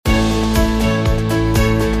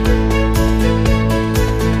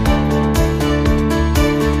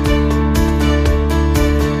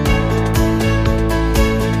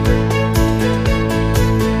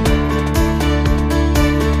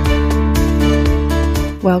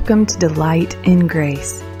Welcome to Delight in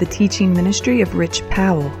Grace, the teaching ministry of Rich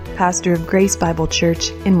Powell, pastor of Grace Bible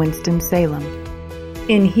Church in Winston-Salem.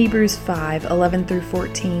 In Hebrews 5:11 through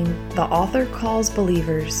 14, the author calls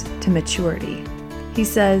believers to maturity. He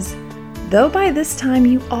says, "Though by this time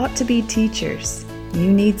you ought to be teachers,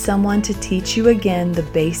 you need someone to teach you again the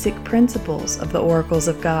basic principles of the oracles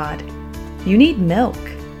of God. You need milk,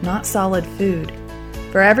 not solid food.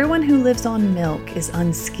 For everyone who lives on milk is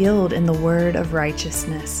unskilled in the word of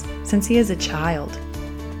righteousness, since he is a child.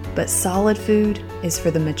 But solid food is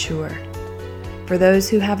for the mature, for those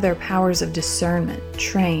who have their powers of discernment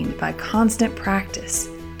trained by constant practice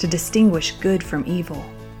to distinguish good from evil."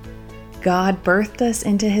 God birthed us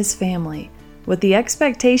into His family with the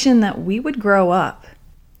expectation that we would grow up.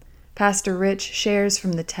 Pastor Rich shares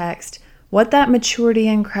from the text what that maturity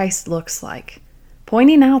in Christ looks like,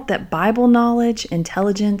 pointing out that Bible knowledge,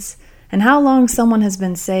 intelligence, and how long someone has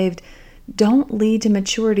been saved don't lead to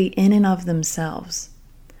maturity in and of themselves.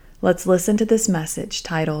 Let's listen to this message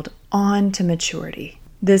titled, On to Maturity.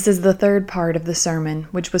 This is the third part of the sermon,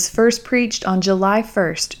 which was first preached on July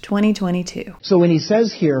 1st, 2022. So when he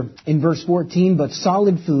says here in verse 14, "But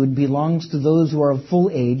solid food belongs to those who are of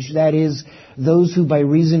full age, that is, those who by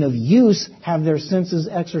reason of use have their senses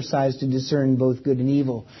exercised to discern both good and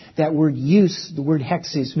evil." That word use, the word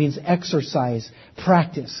hexis, means exercise,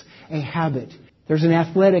 practice, a habit. There's an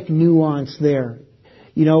athletic nuance there.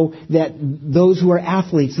 You know, that those who are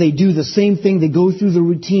athletes, they do the same thing, they go through the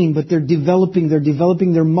routine, but they're developing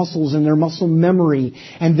their muscles and their muscle memory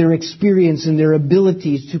and their experience and their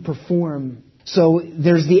abilities to perform. So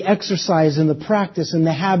there's the exercise and the practice and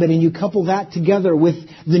the habit, and you couple that together with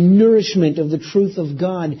the nourishment of the truth of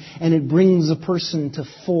God, and it brings a person to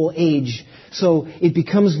full age. So it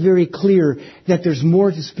becomes very clear that there's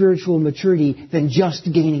more to spiritual maturity than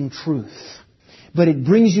just gaining truth. But it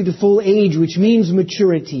brings you to full age, which means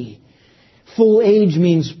maturity. Full age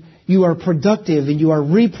means you are productive and you are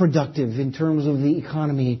reproductive in terms of the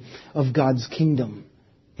economy of God's kingdom.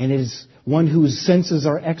 And it is one whose senses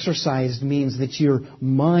are exercised means that your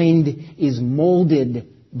mind is molded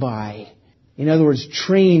by, in other words,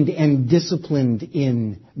 trained and disciplined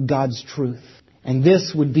in God's truth. And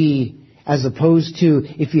this would be as opposed to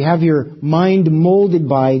if you have your mind molded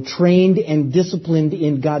by, trained and disciplined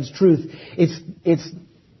in God's truth, it's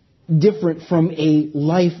different from a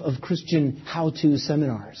life of Christian how-to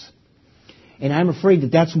seminars. And I'm afraid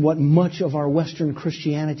that that's what much of our Western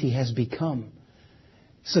Christianity has become.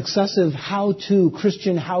 Successive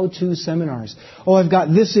Christian how-to seminars. Oh, I've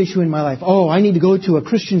got this issue in my life. Oh, I need to go to a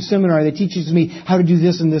Christian seminar that teaches me how to do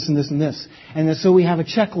this and this and this and this. And so we have a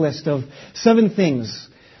checklist of 7 things.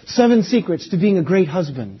 7 secrets to being a great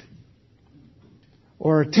husband.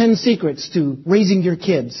 Or 10 secrets to raising your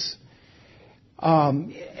kids.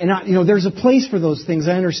 There's a place for those things.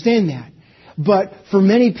 I understand that. But for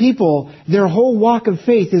many people, their whole walk of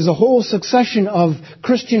faith is a whole succession of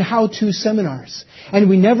Christian how-to seminars. And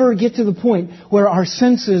we never get to the point where our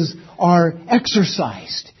senses are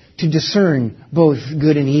exercised to discern both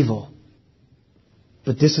good and evil.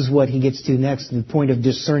 But this is what he gets to next, the point of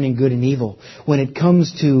discerning good and evil. When it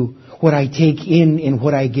comes to what I take in and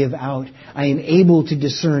what I give out, I am able to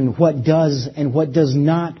discern what does and what does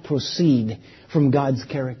not proceed from God's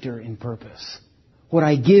character and purpose. What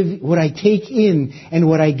I take in and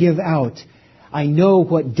what I give out, I know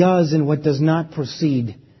what does and what does not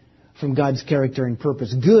proceed from God's character and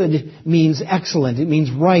purpose. Good means excellent. It means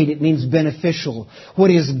right. It means beneficial. What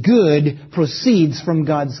is good proceeds from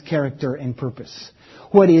God's character and purpose.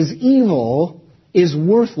 What is evil is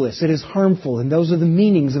worthless. It is harmful. And those are the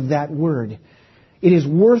meanings of that word. It is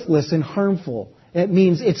worthless and harmful. It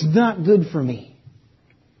means it's not good for me.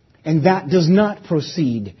 And that does not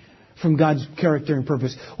proceed from God's character and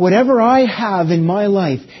purpose. Whatever I have in my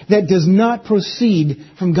life that does not proceed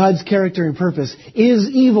from God's character and purpose is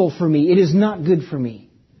evil for me. It is not good for me.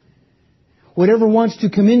 Whatever wants to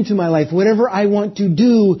come into my life, whatever I want to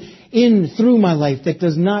do through my life that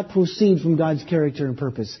does not proceed from God's character and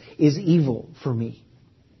purpose is evil for me.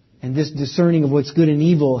 And this discerning of what's good and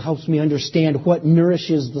evil helps me understand what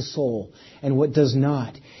nourishes the soul and what does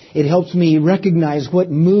not. It helps me recognize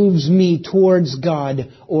what moves me towards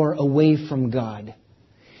God or away from God.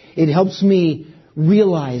 It helps me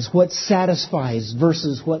realize what satisfies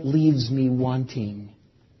versus what leaves me wanting.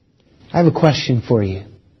 I have a question for you.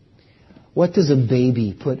 What does a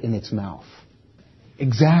baby put in its mouth?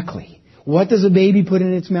 Exactly. What does a baby put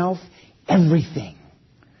in its mouth? Everything.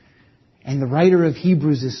 And the writer of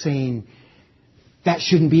Hebrews is saying, that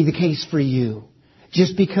shouldn't be the case for you.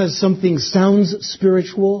 Just because something sounds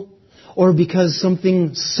spiritual or because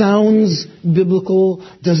something sounds biblical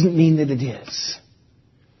doesn't mean that it is.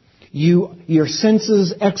 Your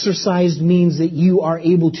senses exercised means that you are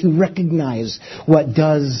able to recognize what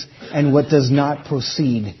does and what does not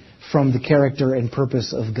proceed from the character and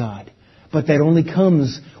purpose of God. But that only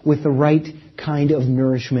comes with the right kind of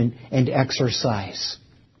nourishment and exercise.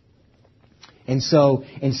 And so,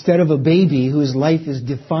 instead of a baby whose life is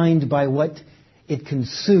defined by what it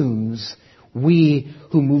consumes, we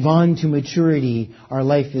who move on to maturity, our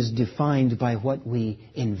life is defined by what we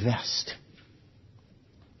invest.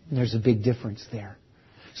 And there's a big difference there.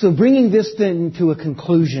 So bringing this then to a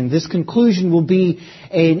conclusion, this conclusion will be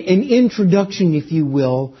an introduction, if you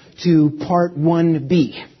will, to Part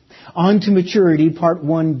 1b. On to Maturity, Part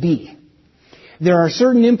 1b. There are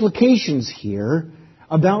certain implications here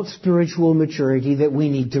about spiritual maturity that we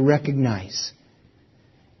need to recognize.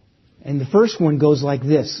 And the first one goes like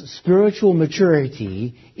this. Spiritual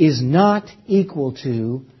maturity is not equal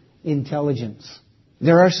to intelligence.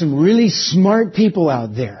 There are some really smart people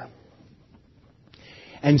out there.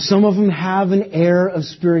 And some of them have an air of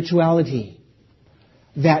spirituality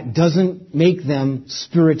that doesn't make them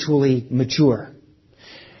spiritually mature.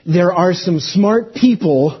 There are some smart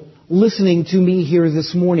people listening to me here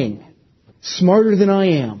this morning, smarter than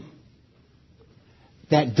I am.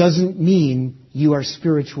 That doesn't mean you are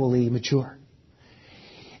spiritually mature.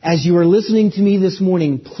 As you are listening to me this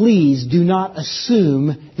morning, please do not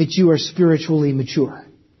assume that you are spiritually mature.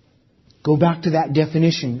 Go back to that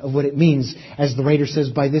definition of what it means. As the writer says,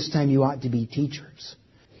 by this time you ought to be teachers.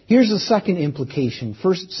 Here's a second implication.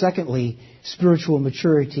 Secondly, spiritual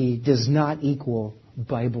maturity does not equal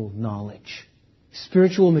Bible knowledge.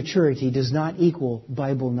 Spiritual maturity does not equal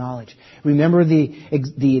Bible knowledge. Remember the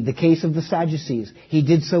case of the Sadducees. He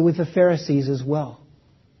did so with the Pharisees as well.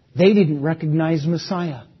 They didn't recognize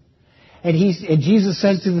Messiah. And Jesus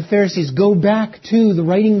says to the Pharisees, go back to the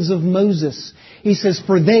writings of Moses. He says,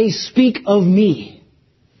 for they speak of me.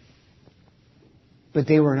 But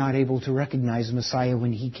they were not able to recognize Messiah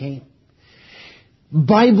when He came.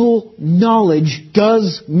 Bible knowledge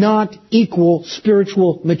does not equal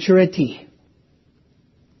spiritual maturity.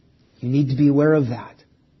 You need to be aware of that.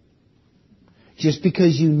 Just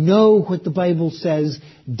because you know what the Bible says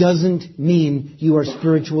doesn't mean you are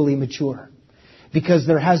spiritually mature. Because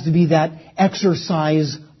there has to be that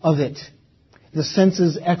exercise of it. The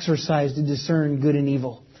senses exercise to discern good and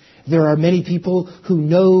evil. There are many people who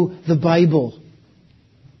know the Bible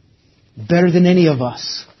better than any of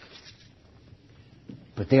us.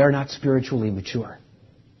 But they are not spiritually mature.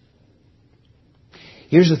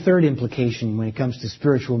 Here's a third implication when it comes to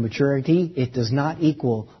spiritual maturity. It does not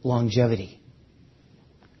equal longevity.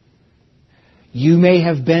 You may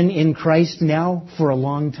have been in Christ now for a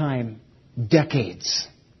long time, decades.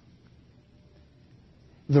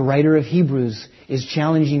 The writer of Hebrews is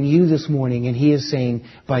challenging you this morning, and he is saying,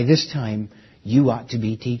 by this time, you ought to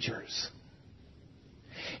be teachers.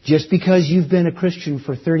 Just because you've been a Christian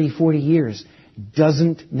for 30, 40 years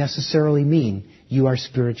doesn't necessarily mean you are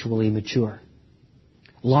spiritually mature.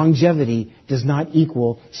 Longevity does not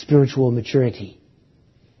equal spiritual maturity.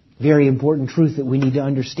 Very important truth that we need to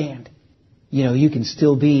understand. You know, you can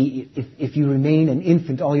still be, if you remain an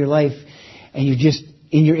infant all your life, and you're just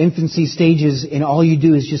in your infancy stages, and all you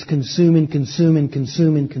do is just consume and consume and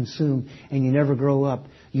consume and consume, and you never grow up,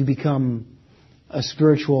 you become a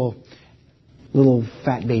spiritual little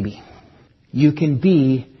fat baby. You can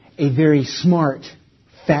be a very smart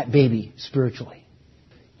fat baby spiritually.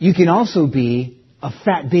 You can also be a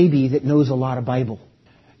fat baby that knows a lot of Bible.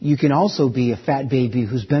 You can also be a fat baby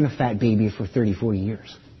who's been a fat baby for 30, 40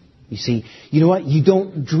 years. You see, you know what? You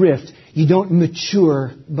don't drift. You don't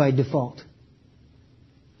mature by default.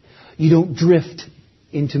 You don't drift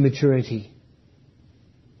into maturity.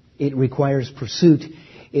 It requires pursuit.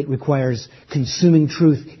 It requires consuming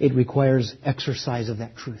truth. It requires exercise of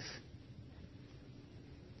that truth.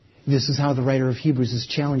 This is how the writer of Hebrews is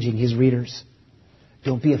challenging his readers.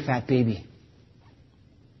 Don't be a fat baby.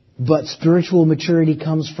 But spiritual maturity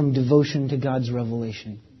comes from devotion to God's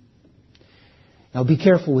revelation. Now be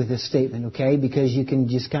careful with this statement, okay? Because you can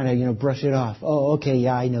just kind of, brush it off. Oh, okay,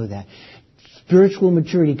 yeah, I know that. Spiritual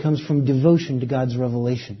maturity comes from devotion to God's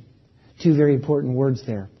revelation. Two very important words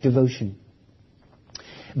there. Devotion.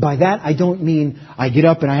 By that, I don't mean I get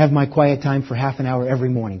up and I have my quiet time for half an hour every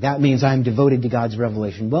morning. That means I'm devoted to God's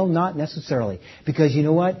revelation. Well, not necessarily. Because you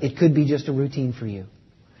know what? It could be just a routine for you.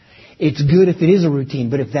 It's good if it is a routine,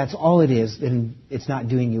 but if that's all it is, then it's not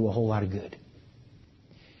doing you a whole lot of good.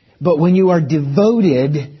 But when you are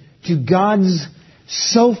devoted to God's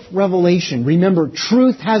self-revelation, remember,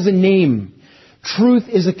 truth has a name. Truth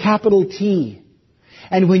is a capital T.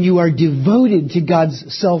 And when you are devoted to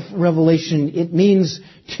God's self-revelation, it means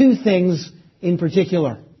two things in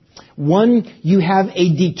particular. One, you have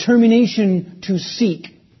a determination to seek.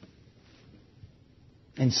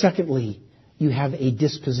 And secondly, you have a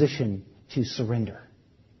disposition to surrender.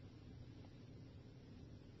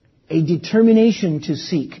 A determination to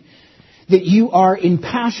seek. That you are in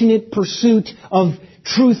passionate pursuit of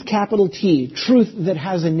truth, capital T, truth that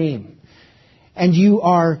has a name. And you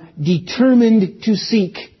are determined to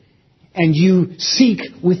seek. And you seek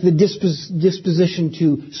with the disposition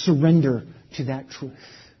to surrender to that truth.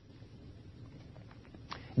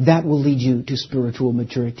 That will lead you to spiritual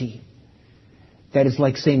maturity. That is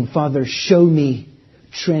like saying, Father, show me,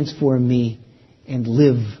 transform me, and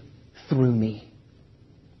live through me.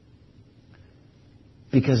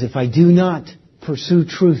 Because if I do not pursue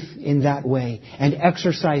truth in that way and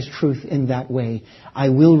exercise truth in that way, I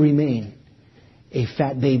will remain a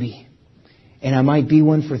fat baby. And I might be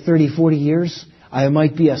one for 30, 40 years. I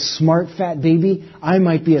might be a smart fat baby. I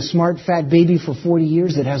might be a smart fat baby for 40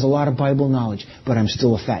 years that has a lot of Bible knowledge, but I'm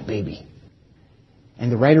still a fat baby.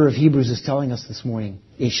 And the writer of Hebrews is telling us this morning,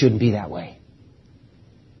 it shouldn't be that way.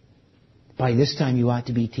 By this time you ought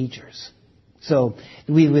to be teachers. So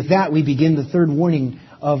with that, we begin the third warning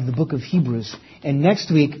of the book of Hebrews. And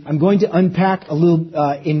next week, I'm going to unpack a little,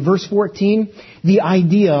 in verse 14, the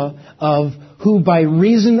idea of who by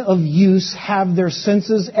reason of use have their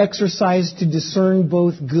senses exercised to discern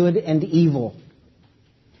both good and evil.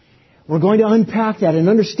 We're going to unpack that and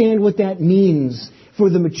understand what that means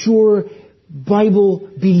for the mature Bible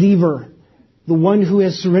believer. The one who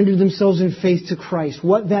has surrendered themselves in faith to Christ.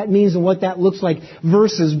 What that means and what that looks like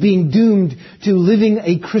versus being doomed to living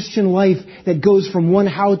a Christian life that goes from one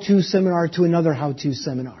how-to seminar to another how-to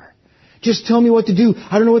seminar. Just tell me what to do.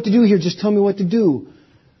 I don't know what to do here. Just tell me what to do.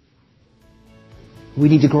 We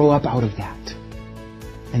need to grow up out of that.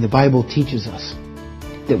 And the Bible teaches us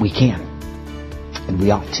that we can. And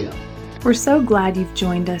we ought to. We're so glad you've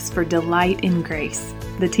joined us for Delight in Grace,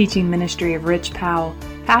 the teaching ministry of Rich Powell,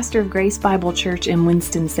 pastor of Grace Bible Church in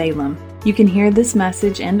Winston-Salem. You can hear this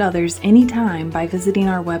message and others anytime by visiting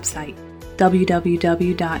our website,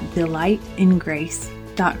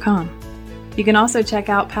 www.delightingrace.com. You can also check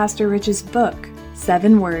out Pastor Rich's book,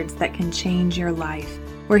 7 Words That Can Change Your Life,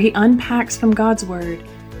 where he unpacks from God's Word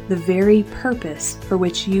the very purpose for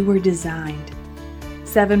which you were designed.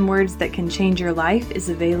 7 Words That Can Change Your Life is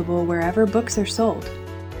available wherever books are sold.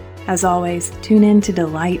 As always, tune in to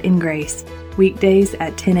Delight in Grace, weekdays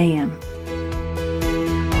at 10 a.m.